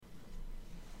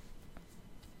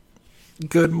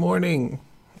Good morning.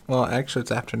 Well, actually,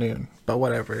 it's afternoon, but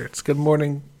whatever. It's good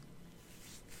morning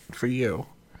for you.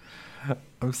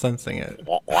 I'm sensing it.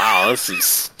 Wow, this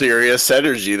is serious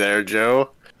energy there,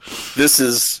 Joe. This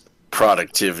is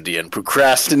productivity and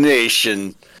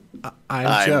procrastination. I'm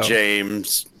I'm Joe,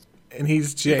 James. and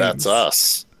he's That's James,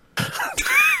 us.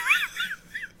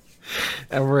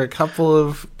 and we're a couple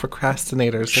of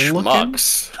procrastinators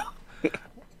Schmucks.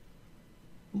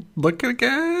 looking to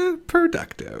get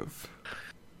productive.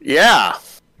 Yeah.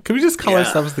 Could we just call Yeah.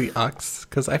 ourselves the Ux?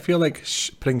 Because I feel like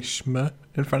putting schma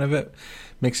in front of it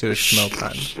makes it a schmo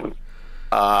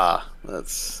pun.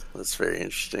 That's very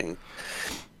interesting.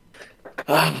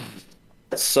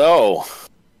 So,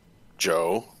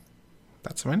 Joe,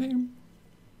 That's my name.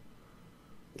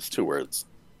 those two words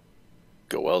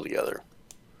go well together.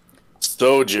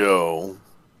 So, Joe,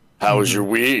 how was your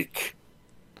week?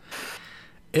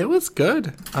 It was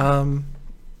good.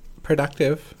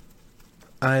 Productive.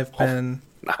 I've been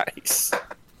Nice.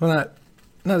 well,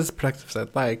 not as productive as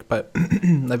I'd like, but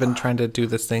I've been trying to do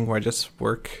this thing where I just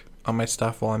work on my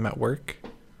stuff while I'm at work.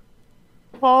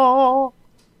 Oh,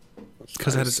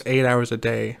 Because that is 8 hours a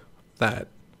day that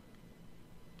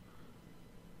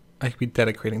I could be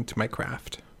dedicating to my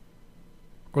craft.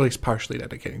 Or at least partially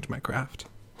dedicating to my craft.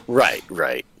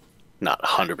 right. Not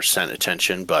 100%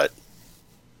 attention, but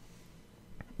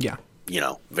Yeah.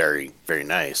 very, very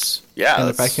nice. Yeah, And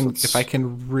if I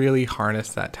can really harness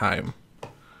that time,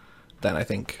 then I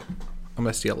think I'm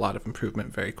gonna see a lot of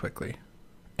improvement very quickly.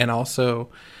 And also,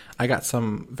 I got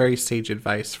some very sage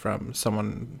advice from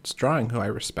someone's drawing who I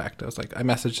respect. I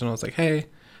messaged him. I was like, "Hey,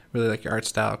 really like your art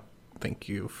style. Thank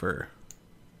you for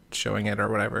showing it or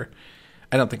whatever."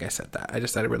 I don't think I said that. I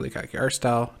just said I really like your art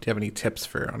style. Do you have any tips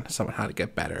for on someone how to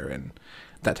get better and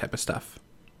that type of stuff?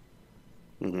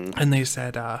 And they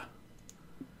said,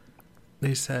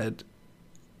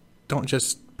 don't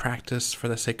just practice for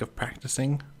the sake of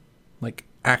practicing. Like,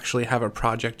 actually have a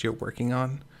project you're working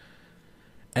on.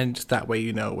 And just that way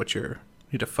you know what you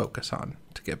need to focus on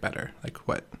to get better. Like,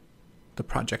 what the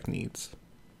project needs.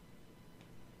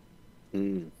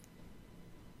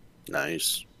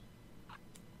 nice.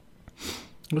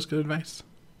 It was good advice.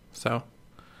 So,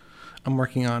 I'm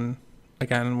working on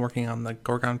the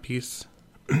Gorgon piece.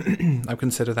 I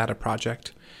consider that a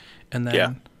project. And then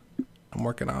Yeah. I'm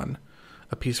working on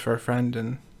a piece for a friend,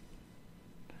 and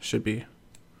should be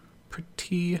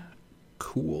pretty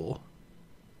cool.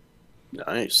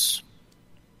 Nice.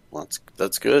 Well,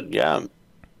 that's good. Yeah,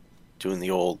 doing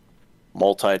the old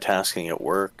multitasking at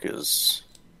work is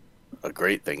a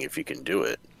great thing if you can do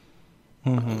it.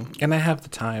 And I have the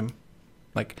time.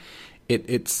 Like,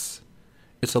 it's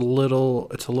a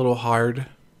little hard,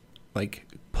 like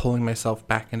pulling myself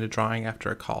back into drawing after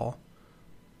a call,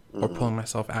 or pulling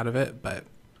myself out of it. But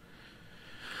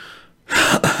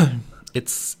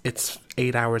it's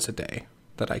 8 hours a day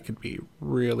that I could be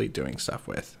really doing stuff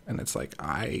with, and it's like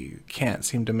I can't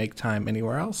seem to make time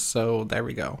anywhere else. So there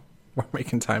we go. We're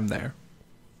making time there.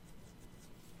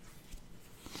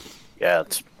 Yeah,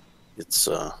 it's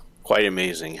quite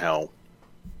amazing how,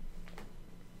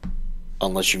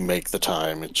 unless you make the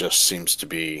time, it just seems to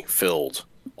be filled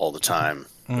all the time,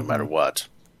 no matter what.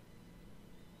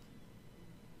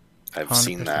 I've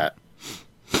seen 100%.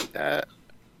 that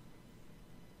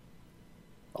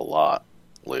a lot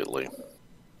lately.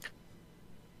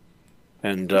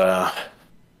 And well,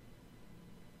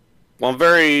 I'm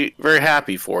very, very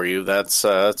happy for you. That's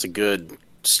a good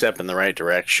step in the right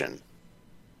direction.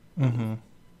 And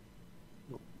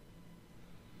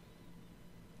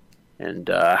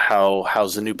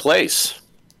how's the new place?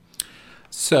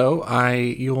 So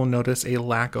you will notice a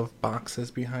lack of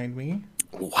boxes behind me.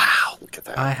 Wow, look at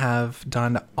that. I've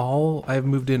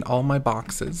moved in all my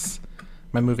boxes,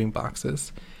 my moving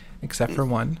boxes, except for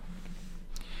one.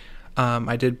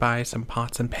 I did buy some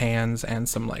pots and pans and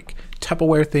some like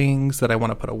Tupperware things that I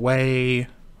want to put away,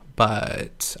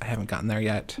 but I haven't gotten there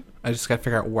yet. I just got to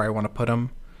figure out where I want to put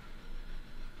them.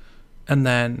 And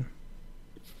then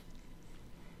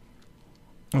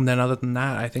other than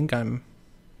that, I think I'm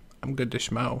good to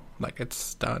schmo. Like,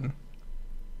 it's done.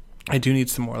 I do need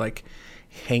some more like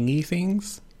hangy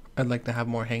things. I'd like to have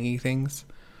more hangy things,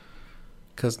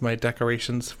 because my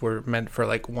decorations were meant for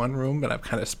like one room, but I've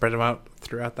kind of spread them out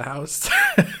throughout the house.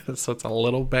 So it's a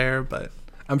little bare, but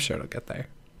I'm sure it'll get there.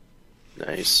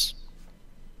 Nice.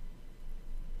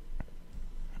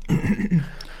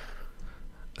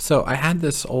 So I had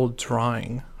this old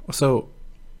drawing. So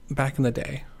back in the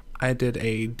day, I did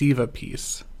a diva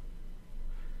piece.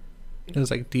 It was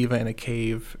like diva in a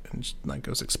cave, and like it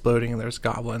was exploding, and there was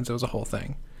goblins. It was a whole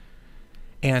thing.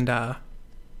 And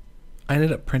I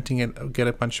ended up printing it, get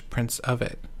a bunch of prints of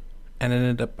it, and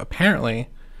ended up, apparently,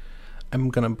 I'm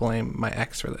going to blame my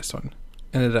ex for this one,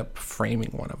 ended up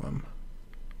framing one of them.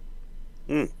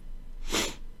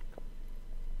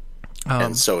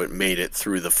 And so it made it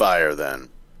through the fire then.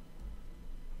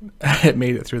 It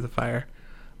made it through the fire,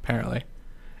 apparently.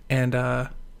 And, but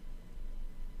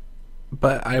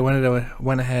I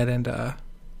went ahead and, I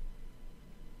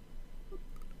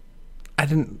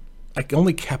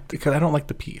only kept, because I don't like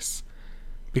the piece,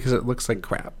 because it looks like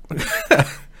crap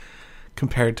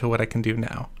compared to what I can do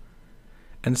now.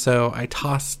 And so I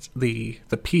tossed the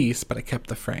piece, but I kept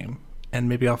the frame, and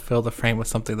maybe I'll fill the frame with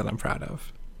something that I'm proud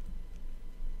of.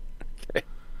 Okay.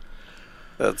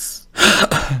 That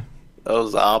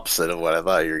was the opposite of what I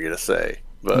thought you were going to say.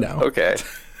 But No. okay.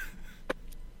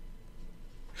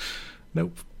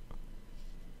 Nope.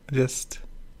 Just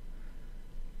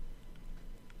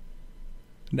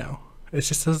no. It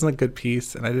just wasn't a good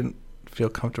piece, and I didn't feel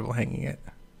comfortable hanging it.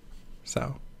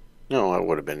 So No, I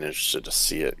would have been interested to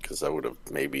see it because I would have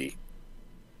maybe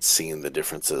seen the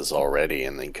differences already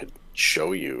and then could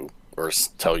show you or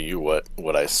tell you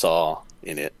what I saw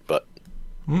in it. But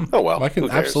oh well, I can who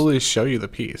cares? absolutely show you the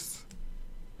piece.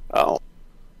 Oh,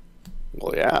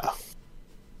 well, yeah,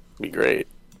 be great.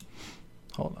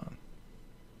 Hold on.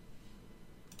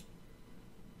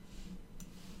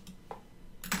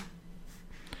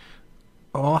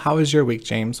 Well, how was your week,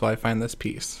 James, while I find this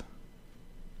piece?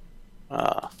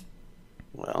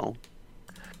 Well,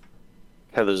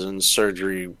 Heather's in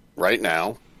surgery right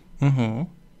now. Mm-hmm.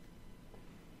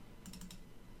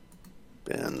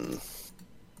 Been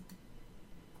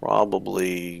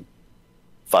probably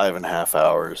 5.5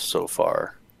 hours so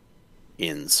far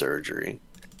in surgery.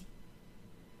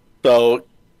 So,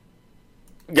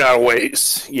 got a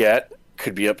ways yet.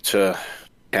 Could be up to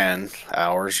 10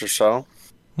 hours or so.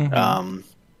 Mm-hmm.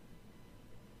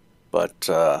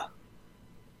 But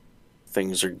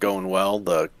things are going well.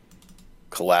 The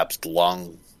collapsed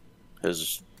lung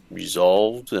has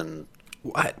resolved, and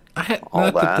What? all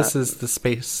Not that that. this is the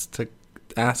space to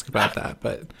ask about that,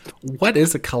 but what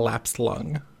is a collapsed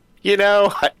lung?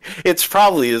 it's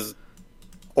probably as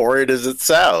horrid as it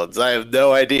sounds. I have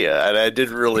no idea, and I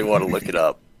didn't really want to look it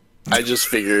up. I just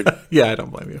figured Yeah, I don't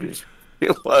blame you.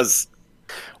 it was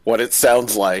what it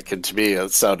sounds like, and to me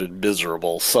it sounded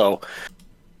miserable, so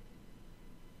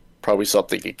probably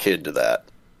something akin to that.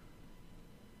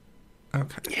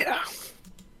 Okay. Yeah.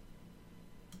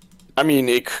 I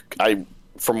mean,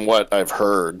 from what I've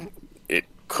heard, it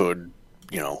could,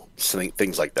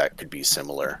 things like that could be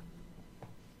similar.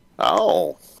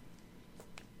 Oh.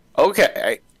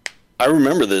 Okay. I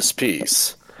remember this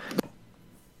piece.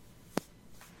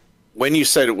 When you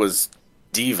said it was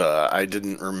Diva, I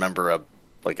didn't remember a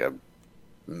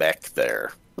mech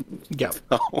there. Yeah.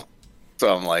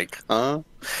 So I'm like, huh?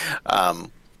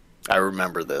 I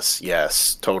remember this.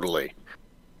 Yes, totally.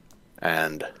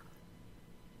 And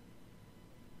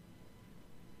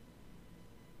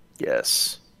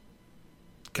yes.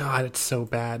 God, it's so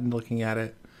bad looking at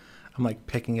it. I'm like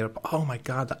picking it up. Oh my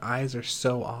God, the eyes are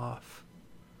so off.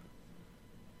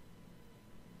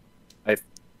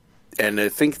 I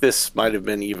think this might have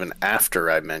been even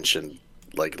after I mentioned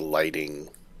lighting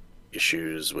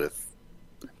issues with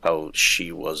how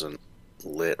she wasn't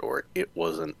lit, or it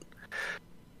wasn't.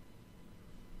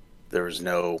 There's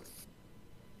no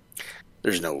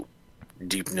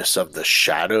deepness of the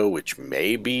shadow, which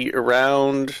may be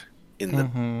around in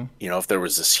the if there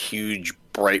was this huge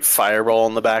bright fireball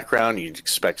in the background, you'd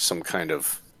expect some kind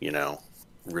of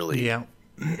really Yeah.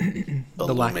 The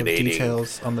lack of illuminating.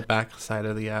 details on the back side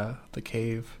of the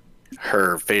cave.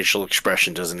 Her facial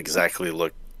expression doesn't exactly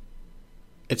look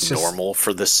It's just normal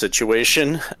for this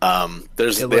situation.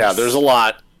 There's It looks- there's a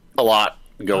lot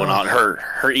going on.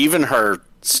 Her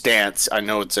stance. I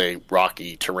know it's a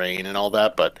rocky terrain and all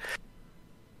that, but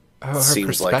her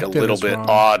seems like a perspective little is bit wrong.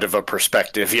 odd of a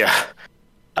perspective. Yeah.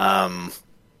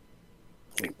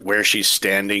 Where she's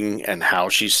standing and how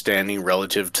she's standing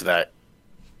relative to that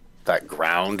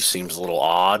ground seems a little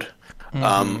odd.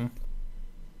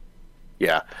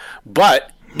 Yeah,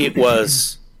 but it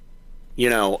was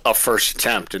a first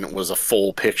attempt, and it was a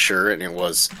full picture, and it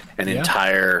was an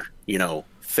entire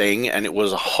thing, and it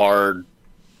was hard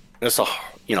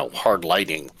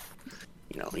lighting.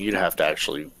 You'd have to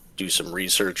actually do some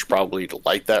research probably to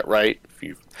light that right if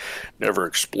you've never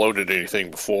exploded anything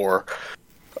before.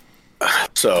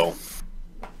 So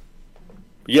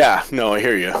yeah, no, I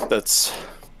hear you.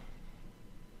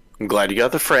 I'm glad you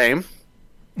got the frame.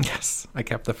 Yes, I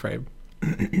kept the frame.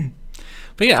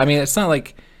 But yeah, I mean, it's not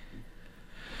like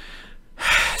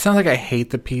sounds like I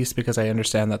hate the piece because I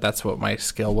understand that that's what my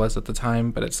skill was at the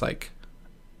time, but it's like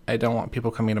I don't want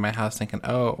people coming to my house thinking,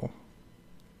 "Oh,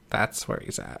 that's where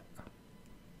he's at."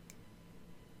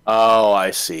 Oh,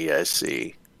 I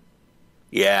see.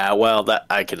 Yeah, well, that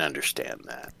I can understand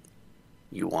that.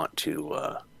 You want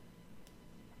to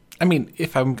I mean,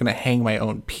 if I'm going to hang my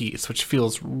own piece, which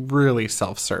feels really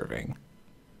self-serving.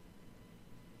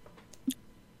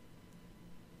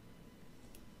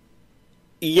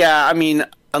 Yeah, I mean,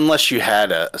 unless you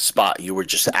had a spot you were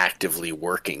just actively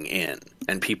working in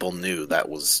and people knew that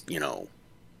was,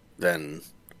 then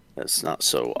it's not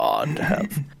so odd to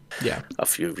have Yeah. a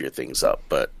few of your things up,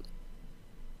 but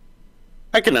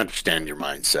I can understand your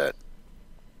mindset.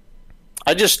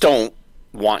 I just don't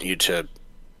want you to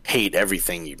hate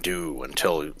everything you do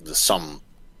until some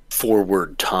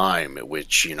forward time at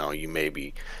which, you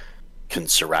maybe can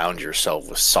surround yourself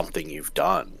with something you've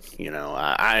done.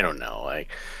 I don't know.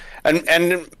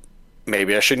 And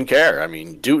maybe I shouldn't care. I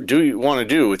mean, do you want to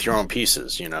do with your own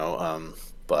pieces,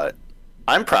 but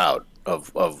I'm proud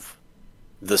of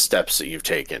the steps that you've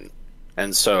taken.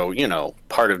 And so,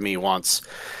 part of me wants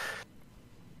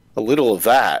a little of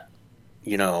that,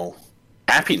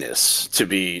 happiness to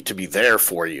be there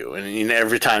for you. And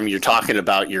every time you're talking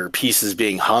about your pieces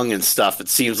being hung and stuff, it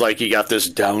seems like you got this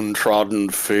downtrodden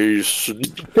face.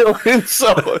 And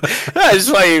so I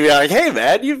just want you to be like, hey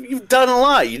man, you've done a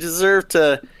lot. You deserve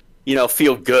to,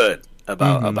 feel good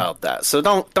about that. So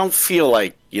don't feel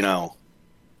like, I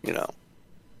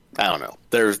don't know.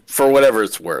 There's, for whatever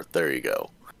it's worth, there you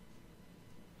go.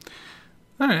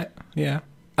 All right. Yeah.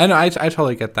 I know. I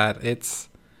totally get that. It's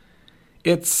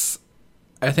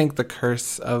I think the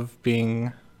curse of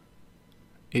being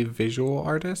a visual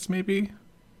artist maybe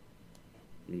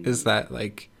is that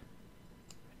like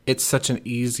it's such an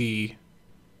easy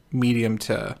medium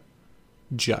to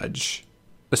judge,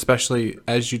 especially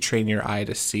as you train your eye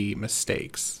to see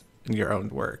mistakes in your own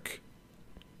work.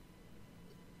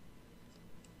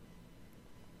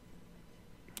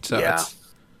 So yeah.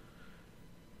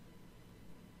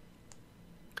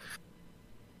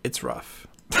 It's rough.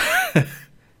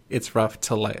 It's rough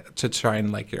to try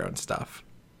and like your own stuff.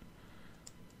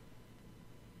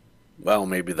 Well,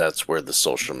 maybe that's where the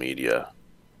social media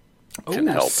can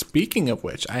help. Speaking of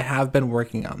which, I have been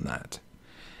working on that.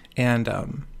 And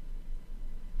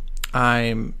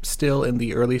I'm still in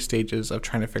the early stages of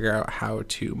trying to figure out how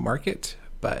to market,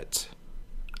 but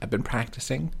I've been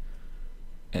practicing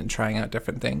and trying out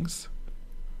different things.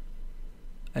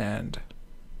 And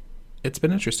it's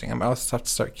been interesting. I'm also have to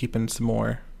start keeping some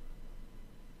more.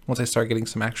 Once I start getting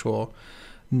some actual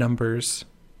numbers,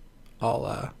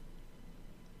 I'll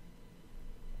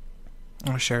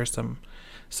share some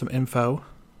info,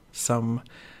 some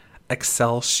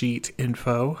Excel sheet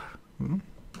info.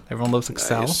 Everyone loves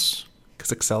Excel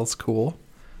because Excel's cool.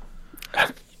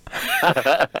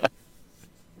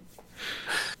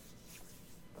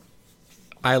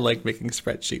 I like making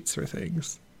spreadsheets for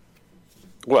things.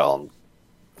 Well, I'm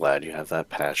glad you have that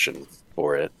passion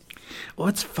for it. Well,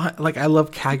 it's fun. Like, I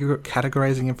love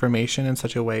categorizing information in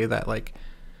such a way that, like,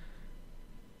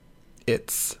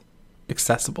 it's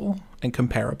accessible and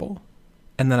comparable.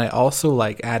 And then I also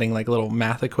like adding, like, little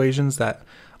math equations that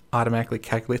automatically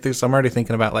calculate things. So I'm already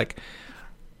thinking about, like,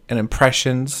 an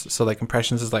impressions. So, like,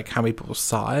 impressions is, like, how many people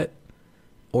saw it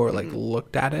or, like,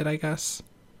 looked at it, I guess.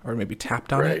 Or maybe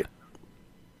tapped on it.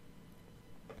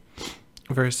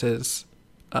 Versus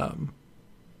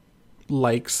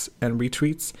likes and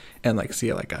retweets, and like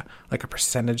see like a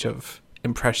percentage of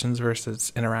impressions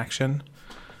versus interaction.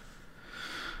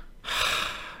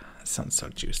 That sounds so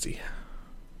juicy.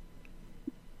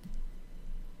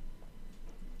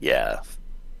 Yeah,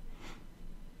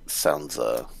 sounds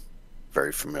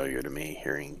very familiar to me,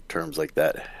 hearing terms like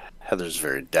that. Heather's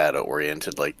very data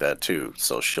oriented like that too,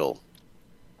 so she'll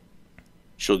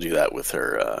do that with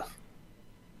her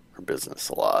business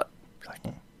a lot.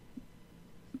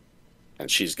 And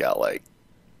she's got like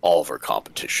all of her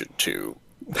competition too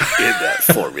in that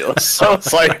formula. So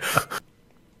it's like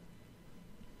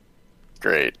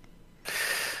great.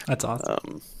 That's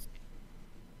awesome.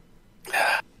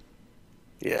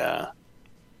 Yeah.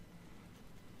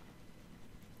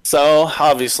 So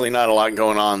obviously not a lot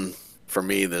going on for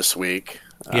me this week.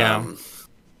 Yeah.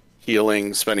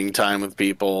 Healing, spending time with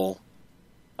people,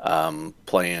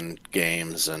 playing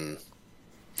games and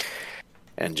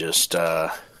just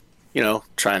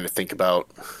trying to think about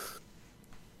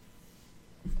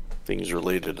things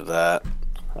related to that.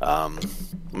 I'm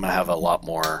gonna have a lot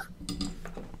more,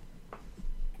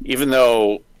 even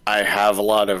though I have a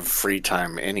lot of free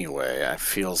time anyway. I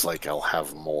feels like I'll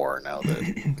have more now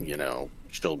that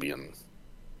she'll be in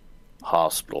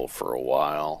hospital for a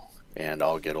while, and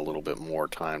I'll get a little bit more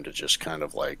time to just kind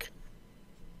of like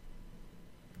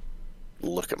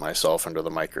look at myself under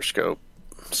the microscope.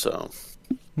 So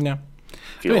Yeah.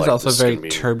 I feel It's like also a this is very gonna be-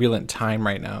 turbulent time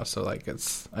right now, so like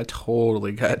I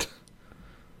totally get.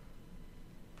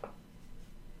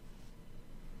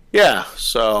 Yeah,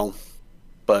 so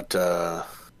but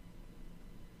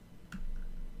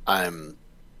I'm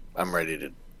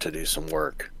ready to do some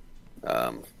work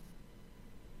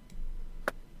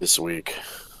this week.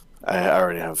 I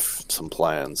already have some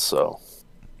plans, so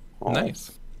I'll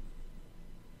Nice.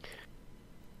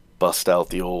 bust out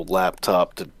the old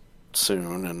laptop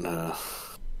soon, and I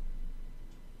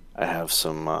have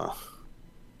some I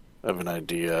have an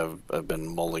idea I've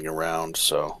been mulling around,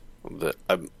 so that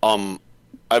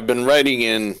I've been writing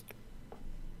in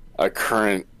a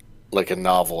current, like a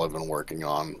novel I've been working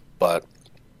on, but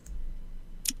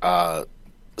while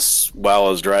I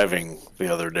was driving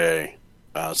the other day,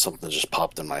 something just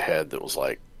popped in my head that was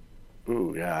like,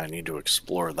 ooh, yeah, I need to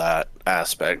explore that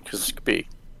aspect, because it could be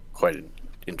quite an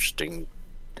interesting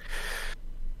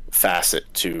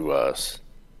facet to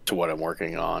what I'm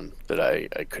working on that I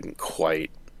haven't quite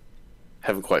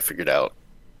figured out.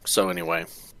 So anyway,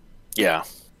 yeah,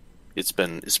 it's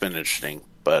been interesting,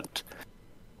 but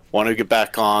want to get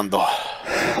back on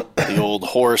the old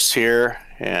horse here,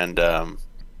 and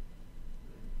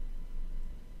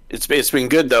it's been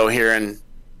good though, hearing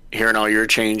all your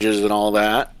changes and all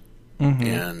that,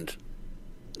 and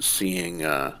seeing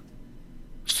how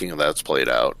that's played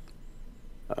out.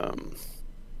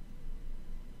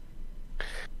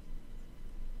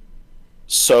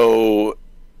 So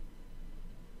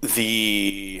do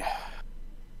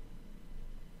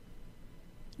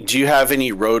you have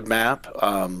any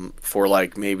roadmap for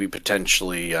like maybe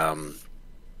potentially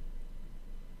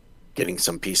getting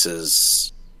some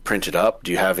pieces printed up?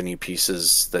 Do you have any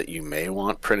pieces that you may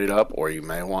want printed up or you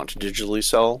may want to digitally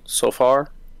sell so far?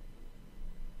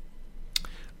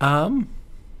 I'd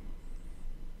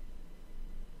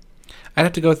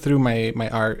have to go through my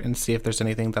art and see if there's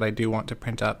anything that I do want to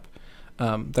print up.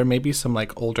 There may be some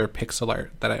like older pixel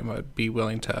art that I would be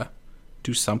willing to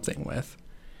do something with.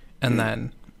 And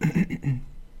then,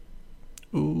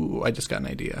 ooh, I just got an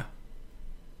idea.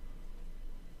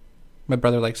 My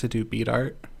brother likes to do bead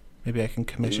art. Maybe I can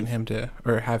commission him to,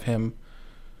 or have him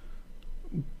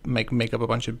make up a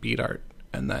bunch of bead art,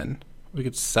 and then we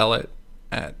could sell it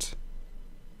at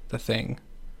the thing.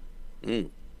 That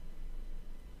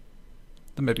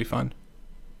might be fun.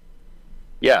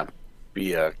 Yeah,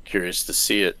 be curious to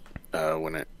see it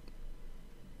when it,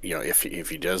 if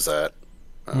he does that.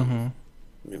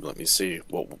 Maybe let me see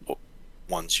what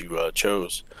ones you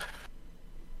chose.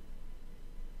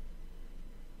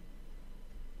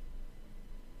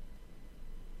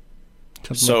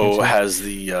 So has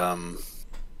the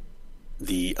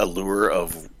allure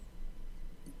of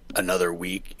another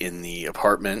week in the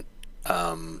apartment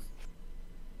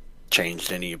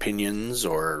changed any opinions,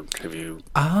 or have you?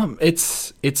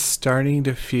 It's starting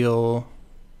to feel,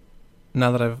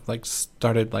 now that I've like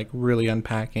started like really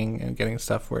unpacking and getting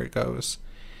stuff where it goes,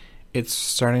 it's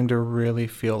starting to really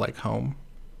feel like home.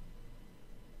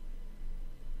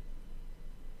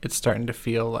 It's starting to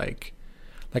feel like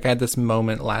I had this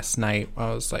moment last night.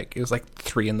 I was like, it was like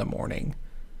 3 a.m,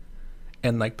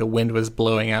 and like the wind was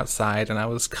blowing outside, and I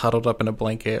was cuddled up in a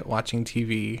blanket watching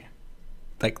TV.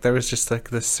 Like there was just like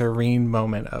this serene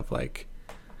moment of like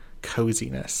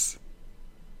coziness.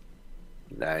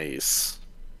 Nice.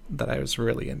 That I was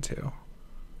really into.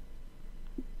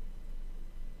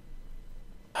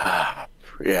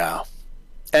 Yeah.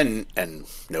 And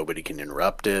nobody can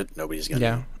interrupt it. Nobody's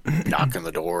gonna knock on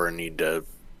the door and need to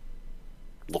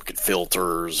look at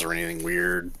filters or anything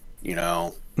weird. You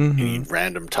need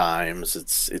random times.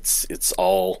 It's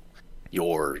all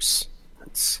yours.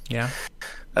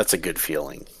 That's a good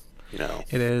feeling.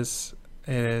 It is,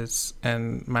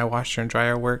 and my washer and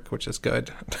dryer work, which is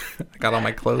good. I got all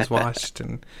my clothes washed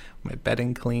and my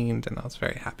bedding cleaned, and I was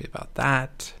very happy about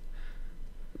that.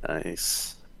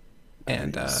 Nice.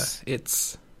 And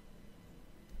it's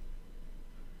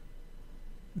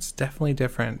definitely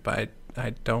different, but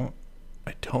I don't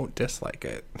dislike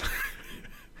it.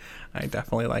 I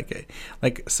definitely like it.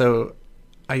 Like, so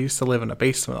I used to live in a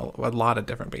basement, a lot of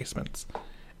different basements.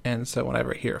 And so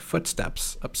whenever I hear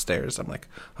footsteps upstairs, I'm like,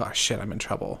 oh shit, I'm in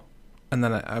trouble. And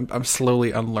then I'm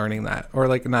slowly unlearning that. Or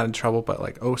like not in trouble, but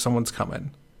like, oh, someone's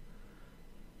coming.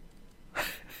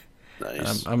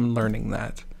 Nice. I'm learning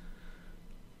that.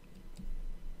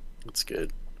 That's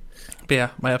good. But yeah,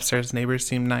 my upstairs neighbors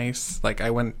seem nice. Like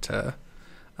I went to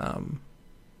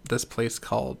this place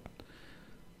called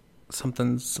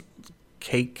something's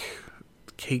cake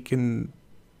cake and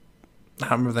I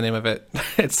don't remember the name of it.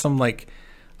 It's some like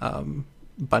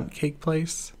bundt cake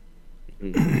place.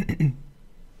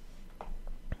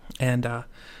 And I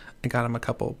got him a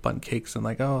couple bundt cakes and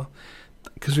like, oh,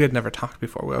 because we had never talked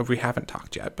before. Well, we haven't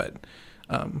talked yet, but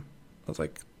I was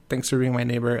like, thanks for being my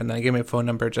neighbor. And then I gave me a phone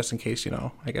number just in case,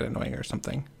 I get annoying or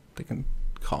something. They can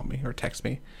call me or text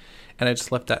me. And I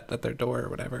just left that at their door or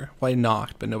whatever. Well, I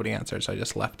knocked, but nobody answered, so I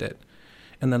just left it.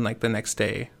 And then like the next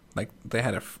day, like I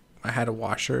had a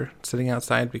washer sitting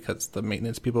outside because the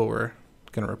maintenance people were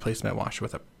going to replace my washer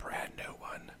with a brand new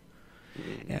one.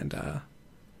 And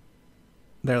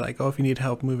they're like, oh, if you need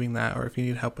help moving that or if you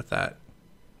need help with that,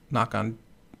 knock on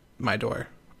my door.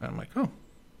 And I'm like, oh,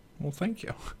 well, thank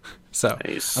you. So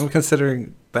nice. I'm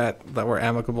considering that we're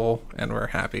amicable and we're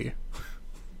happy.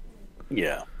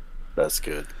 Yeah, that's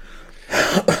good.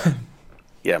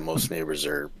 Yeah, most neighbors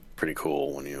are pretty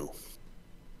cool when you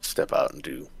step out and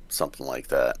do something like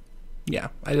that. Yeah,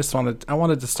 I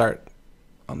wanted to start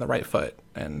on the right foot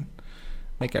and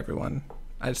make everyone.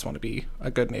 I just want to be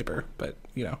a good neighbor, but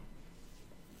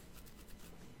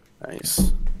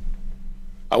Nice.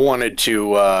 I wanted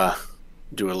to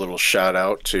do a little shout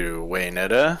out to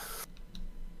Waynetta.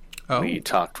 Oh. We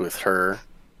talked with her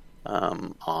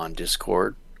on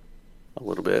Discord a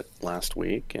little bit last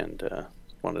week, and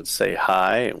wanted to say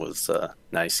hi. It was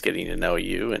nice getting to know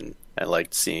you, and I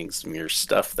liked seeing some of your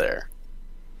stuff there.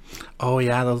 Oh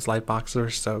yeah, those light boxes are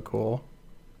so cool.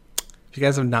 If you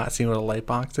guys have not seen what a light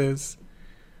box is,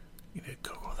 you need to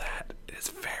Google that. It is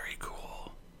very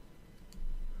cool.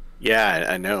 Yeah,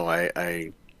 I know.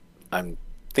 I'm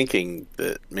thinking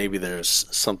that maybe there's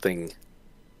something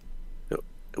that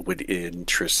would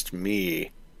interest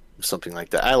me, something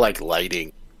like that. I like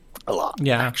lighting a lot,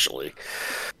 actually.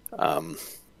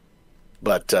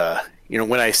 But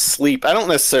when I sleep, I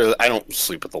don't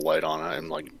sleep with the light on. I'm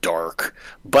like dark,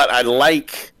 but I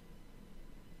like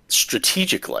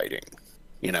strategic lighting,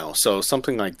 so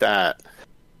something like that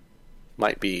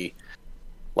might be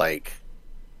like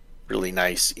really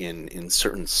nice in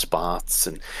certain spots.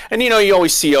 And you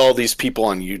always see all these people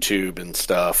on YouTube and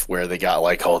stuff where they got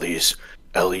like all these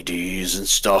LEDs and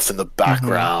stuff in the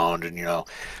background, and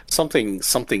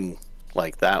something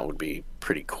like that would be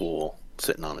pretty cool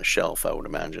sitting on a shelf, I would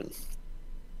imagine.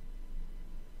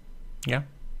 Yeah,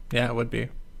 it would be.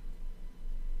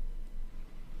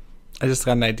 I just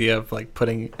got an idea of like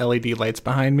putting LED lights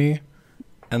behind me,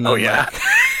 and then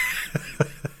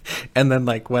and then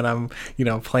like when I'm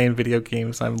playing video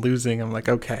games, I'm losing. I'm like,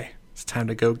 okay, it's time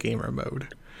to go gamer mode.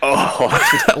 Oh,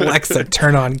 Alexa,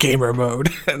 turn on gamer mode,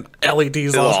 and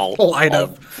LEDs all light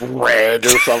up red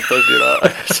or something.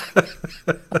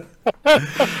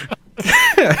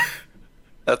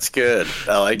 That's good.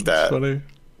 I like that. Funny.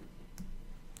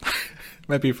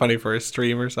 Might be funny for a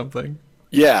stream or something.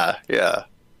 Yeah.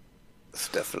 It's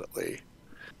definitely.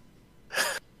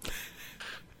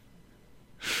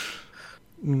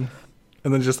 And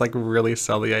then just like really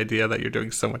sell the idea that you're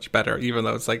doing so much better, even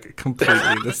though it's like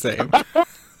completely the same.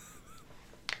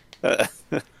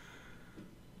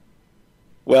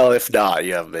 Well, if not,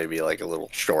 you have maybe like a little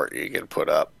short you can put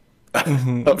up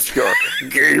of your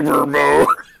gamer mode.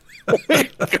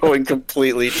 Going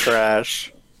completely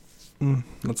trash.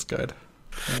 That's good.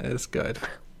 That is good.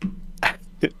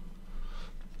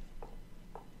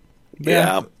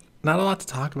 Yeah. Not a lot to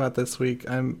talk about this week.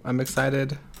 I'm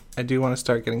excited. I do want to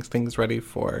start getting things ready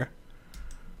for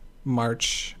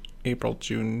March, April,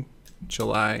 June,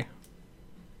 July.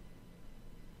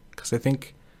 Because I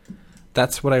think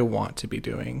that's what I want to be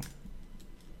doing.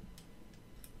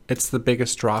 It's the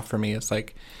biggest draw for me. It's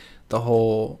like the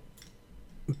whole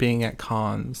being at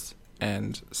cons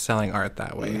and selling art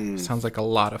that way. Sounds like a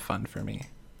lot of fun for me.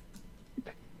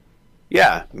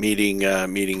 Yeah,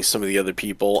 meeting some of the other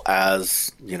people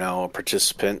as a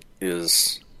participant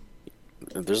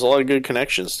there's a lot of good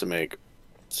connections to make.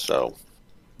 So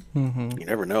you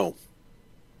never know.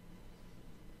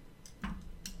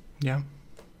 Yeah,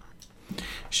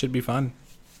 should be fun.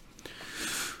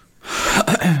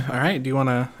 All right, do you want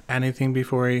to add anything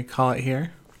before we call it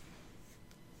here?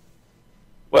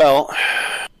 Well,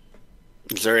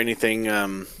 is there anything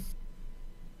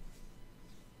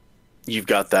you've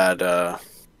got that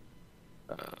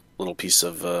little piece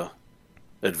of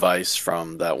advice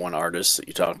from that one artist that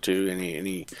you talked to?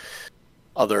 Any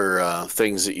other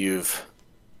things that you've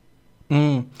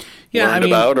learned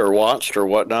about or watched or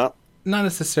whatnot? Not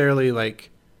necessarily like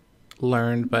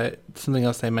learned, but something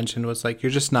else I mentioned was like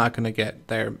you're just not going to get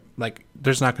there. Like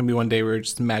there's not going to be one day where you're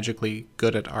just magically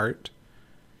good at art.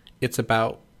 It's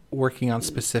about working on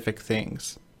specific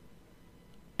things.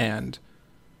 And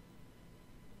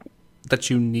that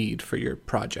you need for your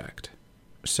project.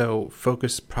 So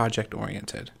focus project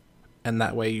oriented, and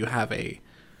that way you have a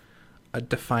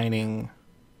defining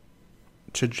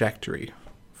trajectory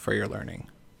for your learning,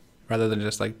 rather than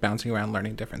just like bouncing around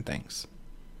learning different things.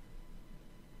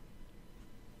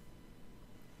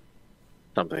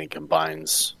 Something that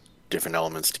combines different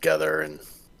elements together, and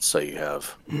so you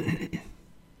have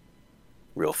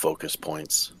real focus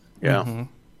points. Yeah. Mm-hmm.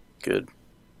 Good.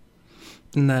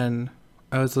 And then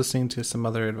I was listening to some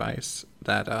other advice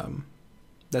that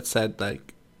that said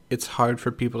like it's hard for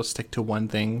people to stick to one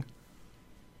thing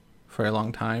for a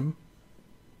long time,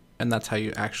 and that's how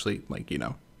you actually like, you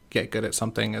know, get good at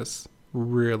something, is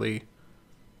really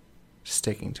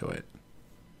sticking to it.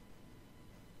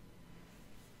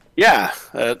 Yeah,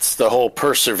 that's the whole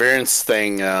perseverance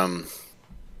thing,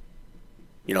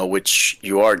 you know, which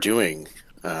you are doing.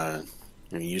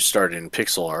 You started in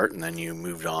pixel art, and then you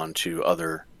moved on to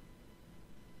other,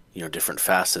 you know, different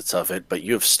facets of it, but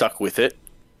you have stuck with it,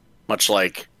 much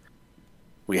like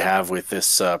we have with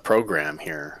this program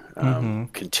here.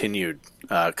 Continued,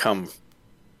 come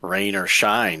rain or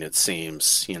shine, it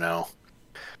seems, you know,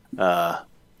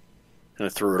 and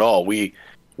through it all, we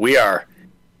are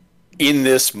in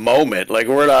this moment. Like,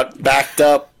 we're not backed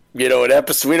up, you know, an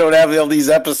episode. We don't have all these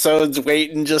episodes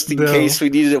waiting just in case we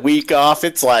needed a week off.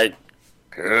 It's like,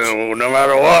 no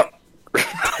matter what,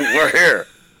 we're here.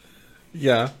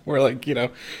 Yeah, we're like, you know,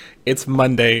 it's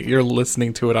Monday. You're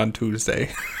listening to it on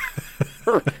Tuesday.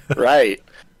 Right.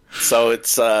 So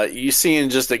it's you seeing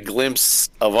just a glimpse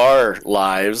of our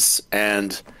lives,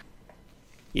 and,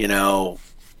 you know,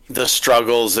 the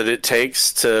struggles that it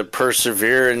takes to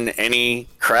persevere in any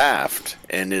craft.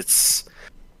 And it's,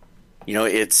 you know,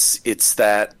 it's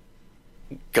that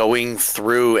going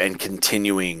through and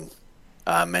continuing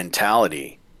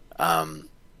mentality,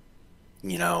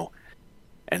 you know,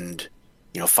 and,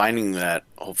 you know, finding that,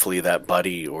 hopefully that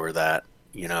buddy or that,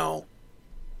 you know,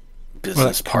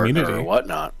 business partner or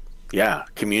whatnot. Yeah,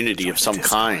 community of some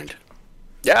kind.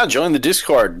 Yeah, join the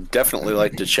Discord. Definitely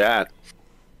like to chat.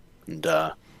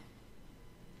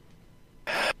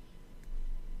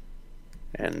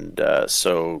 And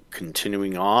so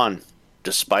continuing on,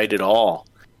 despite it all,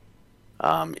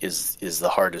 is the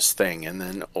hardest thing. And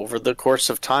then over the course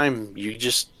of time, you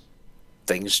just,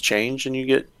 things change, and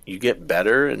you get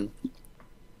better, and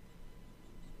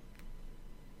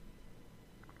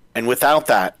without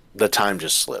that, the time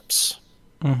just slips.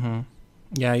 Mm-hmm.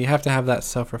 Yeah, you have to have that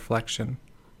self-reflection.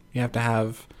 You have to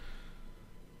have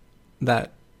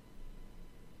that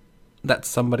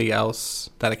somebody else,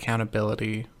 that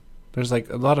accountability. There's like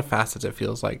a lot of facets, it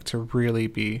feels like, to really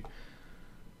be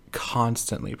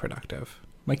constantly productive.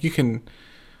 Like, you can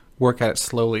work at it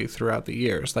slowly throughout the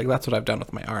years. Like, that's what I've done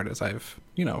with my art, is I've,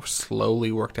 you know,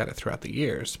 slowly worked at it throughout the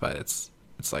years. But it's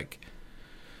like,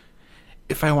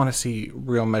 if I want to see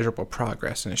real measurable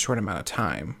progress in a short amount of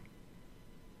time,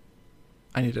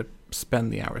 I need to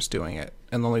spend the hours doing it.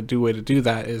 And the only way to do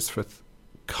that is with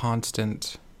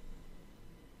constant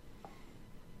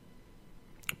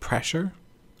pressure,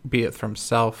 be it from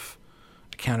self,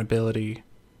 accountability,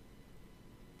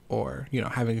 or, you know,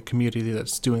 having a community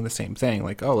that's doing the same thing.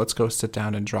 Like, oh, let's go sit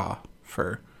down and draw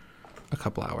for a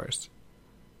couple hours.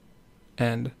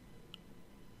 And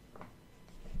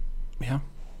yeah.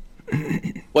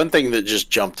 One thing that just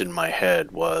jumped in my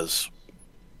head was,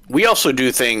 we also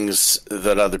do things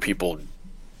that other people,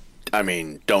 I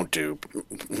mean, don't do.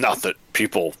 Not that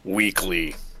people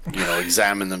weekly, you know,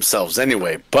 examine themselves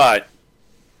anyway, but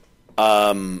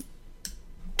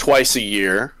twice a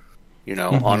year, you know,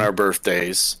 on our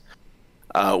birthdays,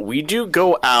 we do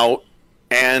go out,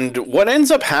 and what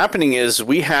ends up happening is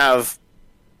we have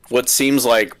what seems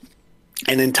like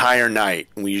an entire night.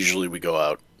 We go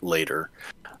out later.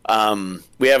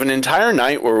 We have an entire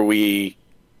night where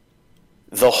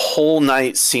the whole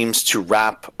night seems to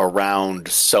wrap around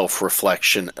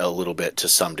self-reflection a little bit, to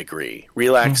some degree.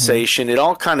 Relaxation, it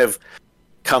all kind of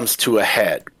comes to a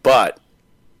head. But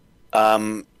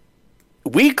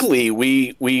weekly,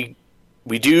 we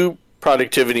do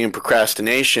productivity and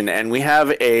procrastination, and we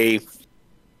have a,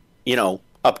 you know,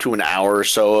 up to an hour or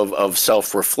so of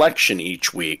self-reflection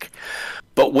each week.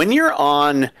 But when you're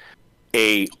on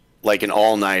an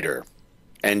all-nighter,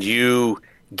 and you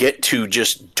get to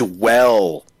just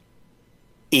dwell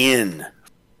in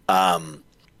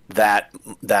that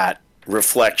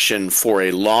reflection for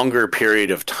a longer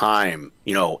period of time,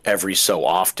 you know, every so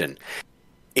often,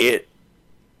 it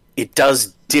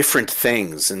does different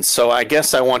things. And so I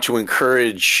guess I want to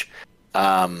encourage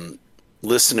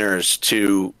listeners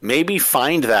to maybe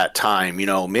find that time.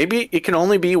 Maybe it can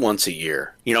only be once a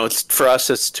year. It's for us,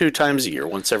 it's 2 times a year,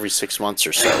 once every 6 months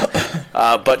or so.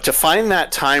 But to find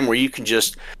that time where you can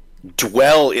just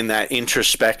dwell in that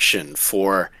introspection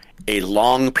for a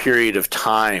long period of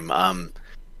time,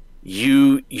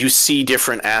 you see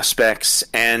different aspects,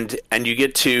 and you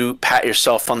get to pat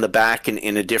yourself on the back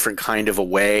in a different kind of a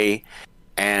way,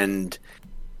 and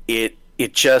it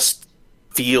just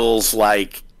feels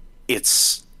like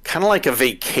it's kind of like a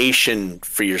vacation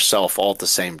for yourself all at the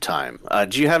same time.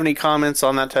 Do you have any comments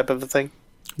on that type of a thing?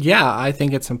 Yeah, I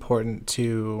think it's important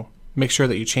to make sure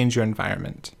that you change your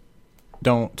environment.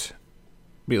 Don't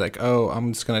be like, oh,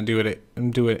 I'm just gonna do it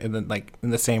in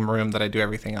the same room that I do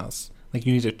everything else. Like,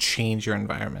 you need to change your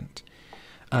environment,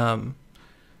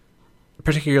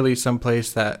 particularly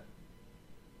someplace that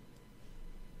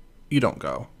you don't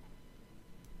go,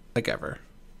 like, ever.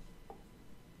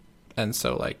 And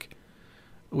so, like,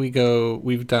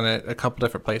 we've done it a couple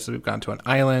different places. We've gone to an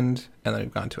island, and then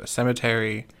we've gone to a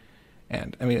cemetery.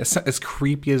 And I mean, as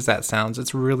creepy as that sounds,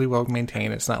 it's really well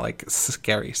maintained. It's not like a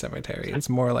scary cemetery. It's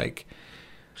more like,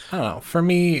 I don't know. For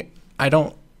me, I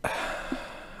don't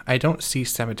see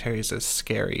cemeteries as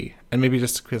scary. And maybe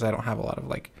just because I don't have a lot of,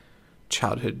 like,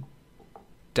 childhood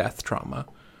death trauma.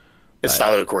 It's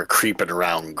not like we're creeping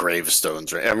around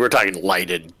gravestones, right? And we're talking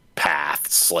lighted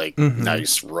paths, like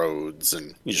nice roads,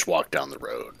 and you just walk down the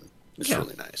road. It's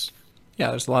really nice. Yeah,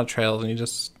 there's a lot of trails, and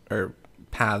or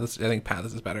paths. I think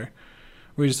paths is better.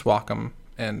 We just walk them,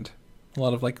 and a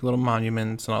lot of, like, little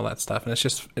monuments and all that stuff. And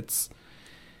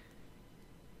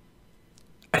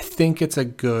I think it's a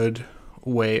good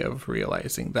way of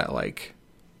realizing that, like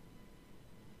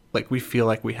we feel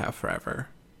like we have forever,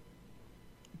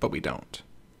 but we don't.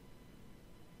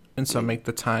 And so make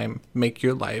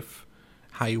your life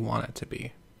how you want it to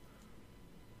be.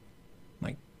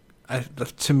 Like,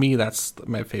 to me, that's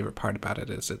my favorite part about it,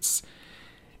 is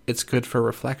it's good for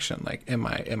reflection. Like, am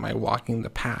I walking the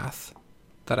path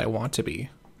that I want to be?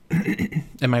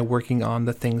 Am I working on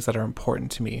the things that are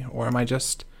important to me, or am I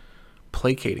just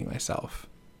placating myself?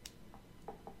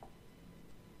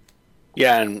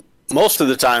 Yeah, and most of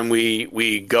the time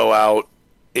we go out,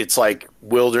 it's like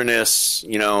wilderness,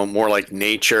 more like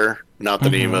nature. Not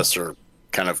that any of us are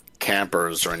kind of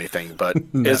campers or anything, but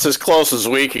no. It's as close as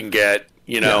we can get.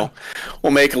 We'll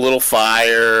make a little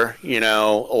fire, a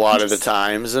lot of the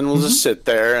times, and we'll just sit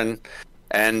there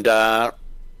and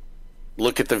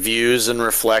look at the views and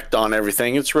reflect on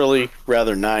everything. It's really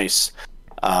rather nice.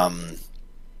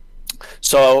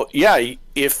 So yeah,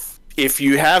 if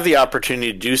you have the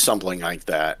opportunity to do something like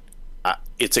that,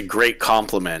 it's a great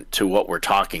compliment to what we're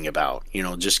talking about.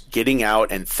 Just getting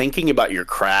out and thinking about your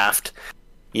craft.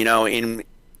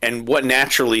 And what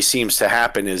naturally seems to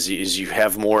happen is you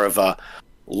have more of a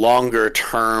longer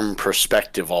term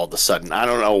perspective all of a sudden. I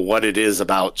don't know what it is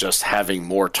about just having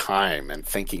more time and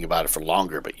thinking about it for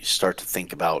longer, but you start to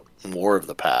think about more of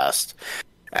the past,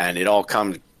 and it all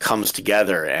comes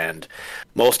together. And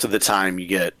most of the time you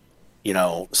get,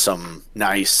 some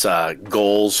nice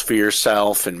goals for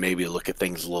yourself, and maybe look at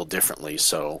things a little differently.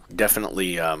 So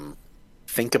definitely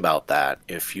think about that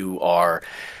if you are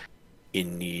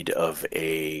in need of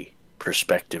a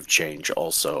perspective change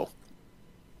also.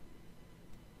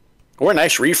 Or a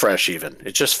nice refresh even.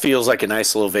 It just feels like a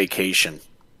nice little vacation.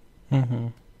 Mm-hmm.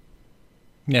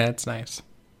 Yeah, it's nice.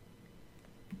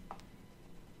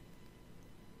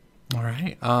 All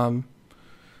right. I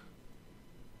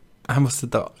almost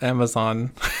did the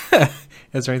Amazon.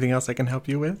 Is there anything else I can help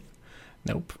you with?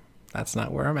 Nope. That's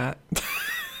not where I'm at.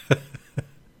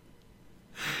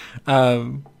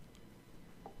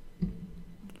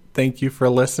 Thank you for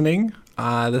listening.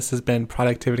 This has been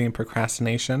Productivity and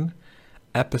Procrastination,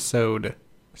 episode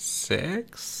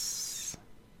 6.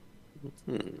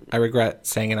 I regret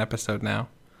saying an episode now,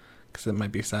 because it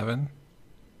might be 7.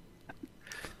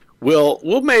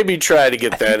 We'll maybe try to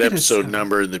get that episode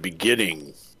number in the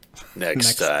beginning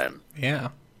next time. Yeah.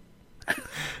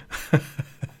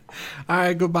 All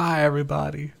right, goodbye,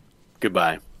 everybody.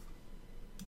 Goodbye.